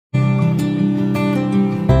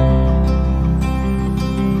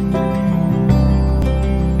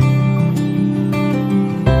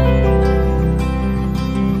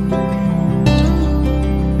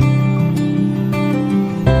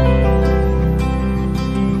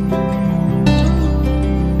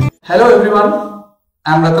Hello everyone,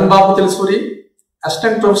 I am Ratan Babu Tilsuri,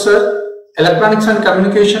 Assistant Professor, Electronics and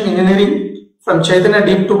Communication Engineering from Chaitanya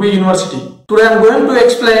Deep 2B University. Today I am going to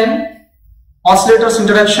explain oscillators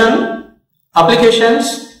introduction,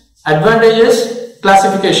 applications, advantages,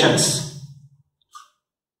 classifications.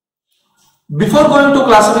 Before going to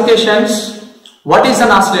classifications, what is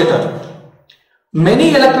an oscillator?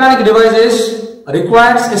 Many electronic devices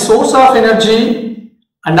requires a source of energy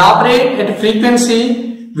and operate at a frequency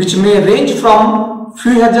which may range from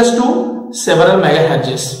few hertz to several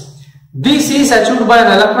megahertz. This is achieved by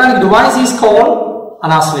an electronic device is called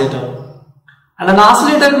an oscillator. And an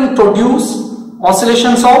oscillator can produce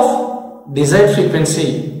oscillations of desired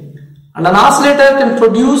frequency. And an oscillator can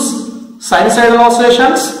produce sinusoidal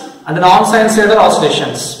oscillations and non-sinusoidal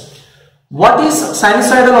oscillations. What is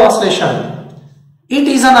sinusoidal oscillation? It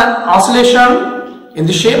is an oscillation in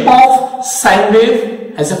the shape of sine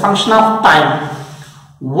wave as a function of time.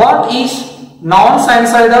 What is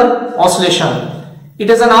non-sinusoidal oscillation? It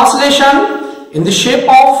is an oscillation in the shape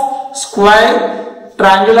of square,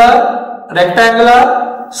 triangular,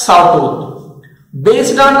 rectangular, sawtooth.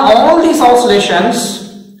 Based on all these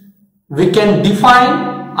oscillations, we can define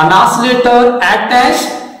an oscillator act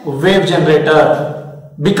as wave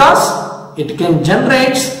generator because it can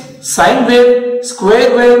generate sine wave,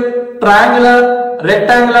 square wave, triangular,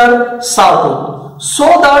 rectangular, sawtooth. So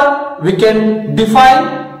that we can define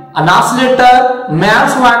an oscillator may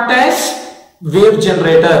also act as wave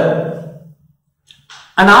generator.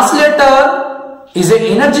 An oscillator is an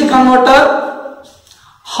energy converter.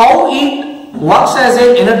 How it works as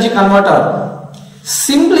an energy converter?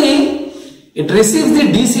 Simply, it receives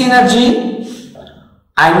the DC energy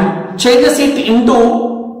and changes it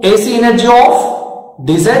into AC energy of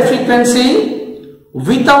desired frequency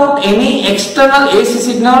without any external AC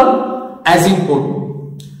signal as input.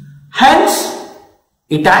 Hence,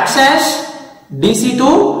 it acts as DC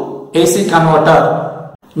to AC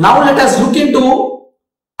converter. Now let us look into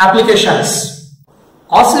applications.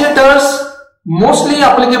 Oscillators mostly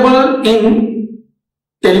applicable in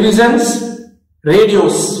televisions,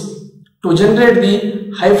 radios to generate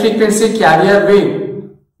the high frequency carrier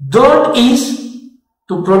wave. Third is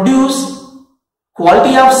to produce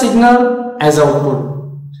quality of signal as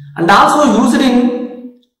output and also used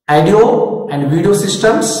in audio and video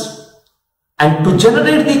systems and to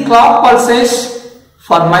generate the clock pulses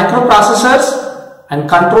for microprocessors and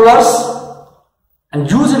controllers and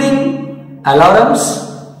used in alarms,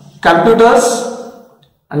 computers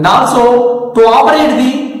and also to operate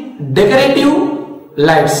the decorative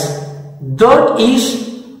lights. That is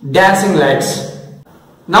dancing lights.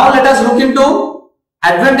 Now let us look into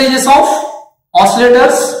advantages of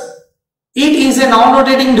oscillators. It is a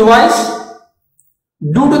non-rotating device.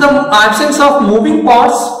 Due to the absence of moving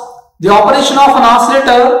parts, the operation of an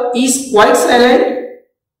oscillator is quite silent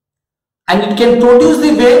and it can produce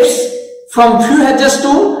the waves from few hertz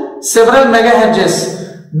to several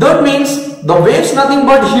megahertz. That means the waves nothing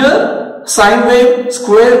but here sine wave,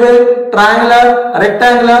 square wave, triangular,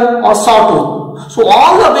 rectangular or sawtooth. So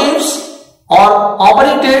all the waves are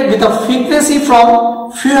operated with a frequency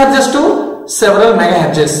from few hertz to several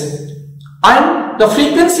megahertz. And the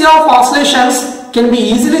frequency of oscillations can be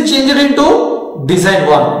easily changed into desired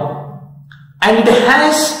one. And it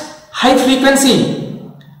has high frequency.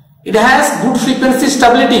 It has good frequency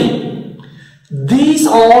stability. These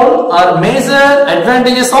all are major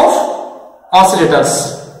advantages of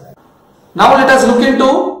oscillators. Now let us look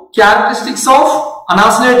into characteristics of an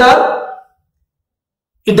oscillator.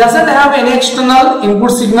 It doesn't have any external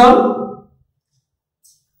input signal.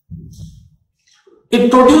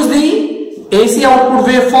 It produces the AC output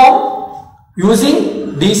waveform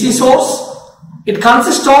using DC source. It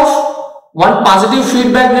consists of one positive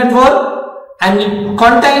feedback network and it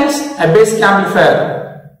contains a basic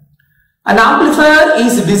amplifier. An amplifier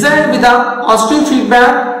is designed with a positive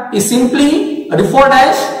feedback is simply referred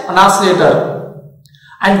as an oscillator.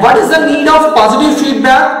 And what is the need of positive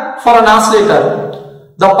feedback for an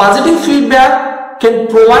oscillator? The positive feedback can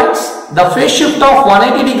provide the phase shift of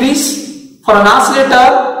 180 degrees for an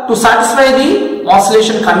oscillator to satisfy the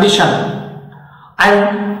oscillation condition.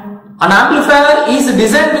 And an amplifier is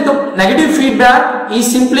designed with a negative feedback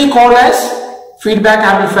is simply called as feedback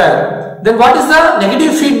amplifier. Then what is the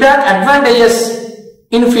negative feedback advantages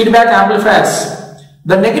in feedback amplifiers?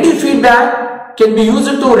 The negative feedback can be used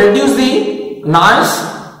to reduce the noise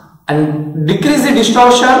and decrease the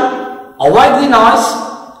distortion, avoid the noise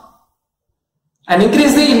and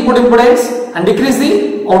increase the input impedance and decrease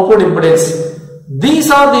the output impedance. These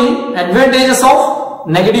are the advantages of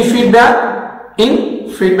negative feedback in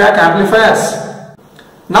feedback amplifiers.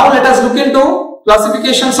 Now let us look into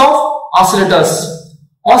classifications of oscillators.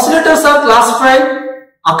 Oscillators are classified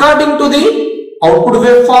according to the output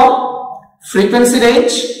waveform, frequency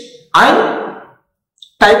range and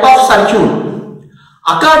type of circuit.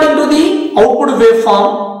 According to the output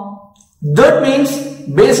waveform, that means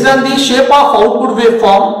based on the shape of output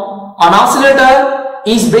waveform, an oscillator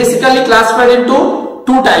is basically classified into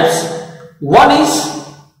two types. One is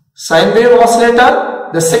sine wave oscillator,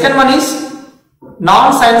 the second one is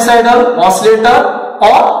non-sinusoidal oscillator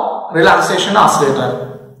or relaxation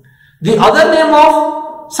oscillator. The other name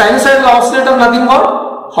of sinusoidal oscillator nothing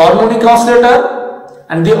but harmonic oscillator,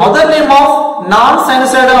 and the other name of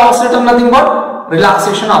non-sinusoidal oscillator nothing but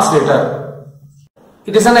relaxation oscillator.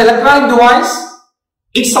 It is an electronic device.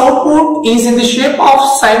 Its output is in the shape of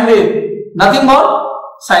sine wave, nothing but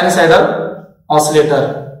sinusoidal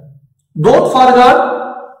oscillator. Don't forget,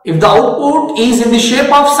 if the output is in the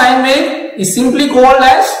shape of sine wave, is simply called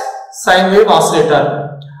as sine wave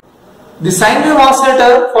oscillator. The sine wave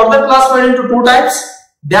oscillator further classified into two types,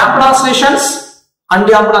 damped oscillations and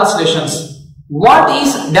damped oscillations. What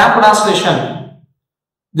is damped oscillation?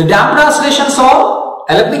 The damped oscillations are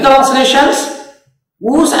electrical oscillations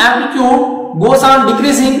whose amplitude goes on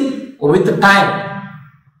decreasing with time.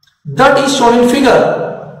 That is shown in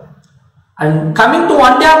figure. And coming to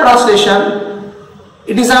undamped oscillation,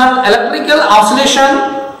 it is an electrical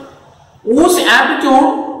oscillation whose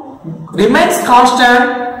amplitude remains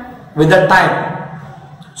constant with the time.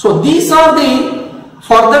 So these are the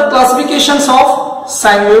further classifications of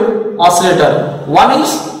sine wave oscillator. One is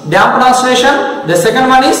damped oscillation, the second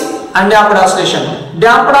one is undamped oscillation.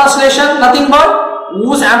 Damped oscillation nothing but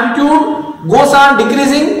whose amplitude goes on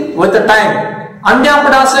decreasing with the time.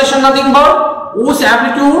 Undamped oscillation nothing but whose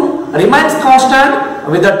amplitude remains constant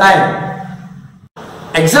with the time.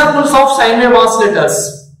 Examples of sine wave oscillators.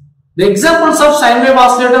 The examples of sine wave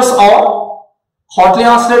oscillators are Hartley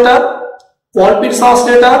oscillator, Colpitt's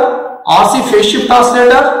oscillator, RC phase shift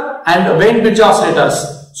oscillator and Wien bridge oscillators.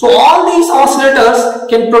 So all these oscillators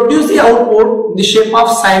can produce the output in the shape of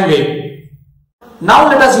sine wave. Now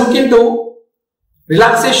let us look into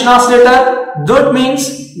relaxation oscillator, that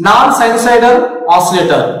means non-sinusoidal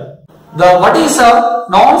oscillator. What is a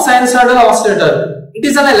non-sinusoidal oscillator? It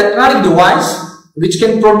is an electronic device which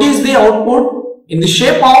can produce the output in the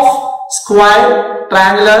shape of square,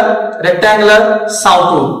 triangular, rectangular,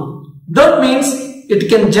 sawtooth. That means it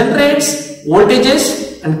can generate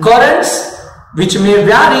voltages and currents which may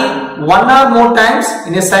vary one or more times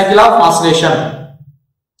in a cycle of oscillation.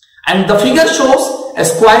 And the figure shows a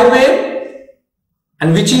square wave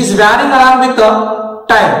and which is varying along with the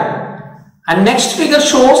time. And next figure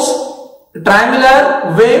shows a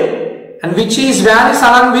triangular wave and which is varies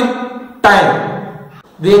along with time.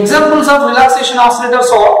 The examples of relaxation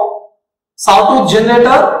oscillators are sawtooth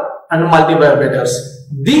generator and multivibrators.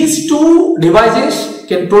 These two devices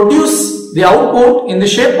can produce the output in the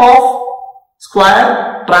shape of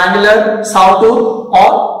square, triangular, sawtooth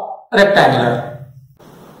or rectangular.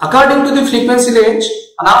 According to the frequency range,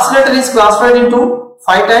 an oscillator is classified into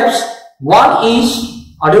 5 types. One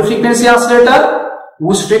is audio frequency oscillator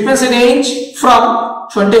whose frequency range from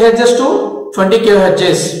 20 Hz to 20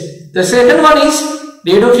 kHz. The second one is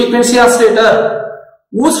radio frequency oscillator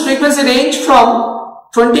whose frequency range from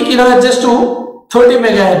 20 kHz to 30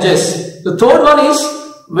 MHz. The third one is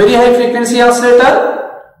very high frequency oscillator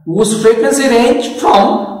whose frequency range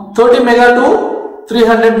from 30 MHz to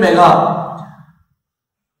 300 MHz.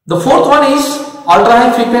 The fourth one is ultra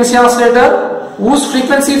high frequency oscillator whose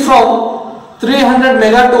frequency from 300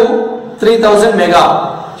 MHz to 3000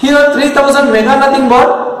 MHz. Here 3000 MHz nothing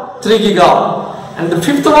but 3 GHz. And the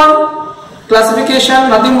fifth one classification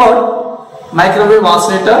nothing but microwave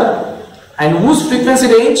oscillator and whose frequency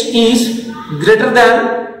range is greater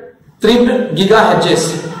than 3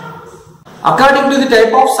 GHz. According to the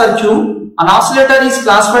type of circuit, an oscillator is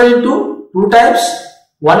classified into two types.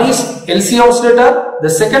 One is LC oscillator, the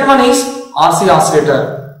second one is RC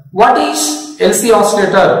oscillator. What is LC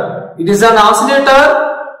oscillator? It is an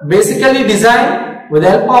oscillator basically designed with the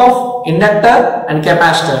help of inductor and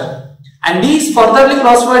capacitor. And these furtherly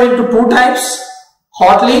classified into two types,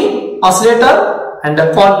 Hartley oscillator and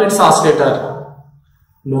the Colpitt's oscillator.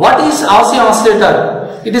 What is RC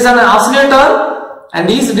oscillator? It is an oscillator and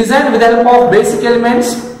is designed with the help of basic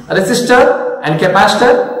elements, resistor and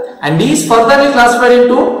capacitor, and is furtherly classified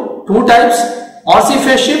into two types, RC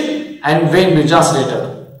phase shift and Wien bridge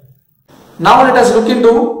oscillator. Now let us look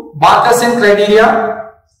into Barkasian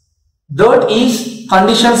criteria, that is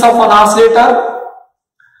conditions of an oscillator.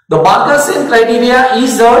 The Barkasian criteria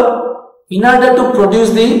is that in order to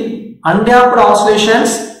produce the undamped oscillations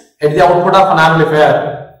at the output of an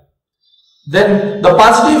amplifier, then the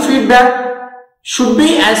positive feedback should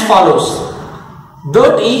be as follows.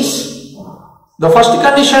 That is, the first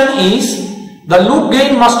condition is the loop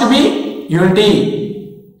gain must be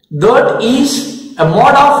unity. That is a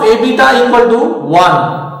mod of A beta equal to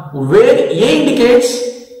 1, where A indicates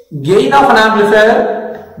gain of an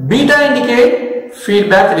amplifier, beta indicate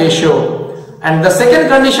feedback ratio. And the second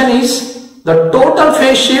condition is the total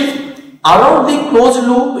phase shift around the closed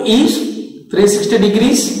loop is 360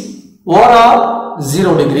 degrees or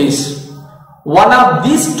 0 degrees. One of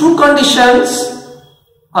these two conditions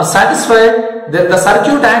are satisfied, then the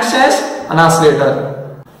circuit acts as an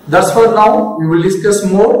oscillator. That's for now. We will discuss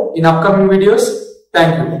more in upcoming videos.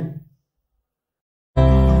 Thank you.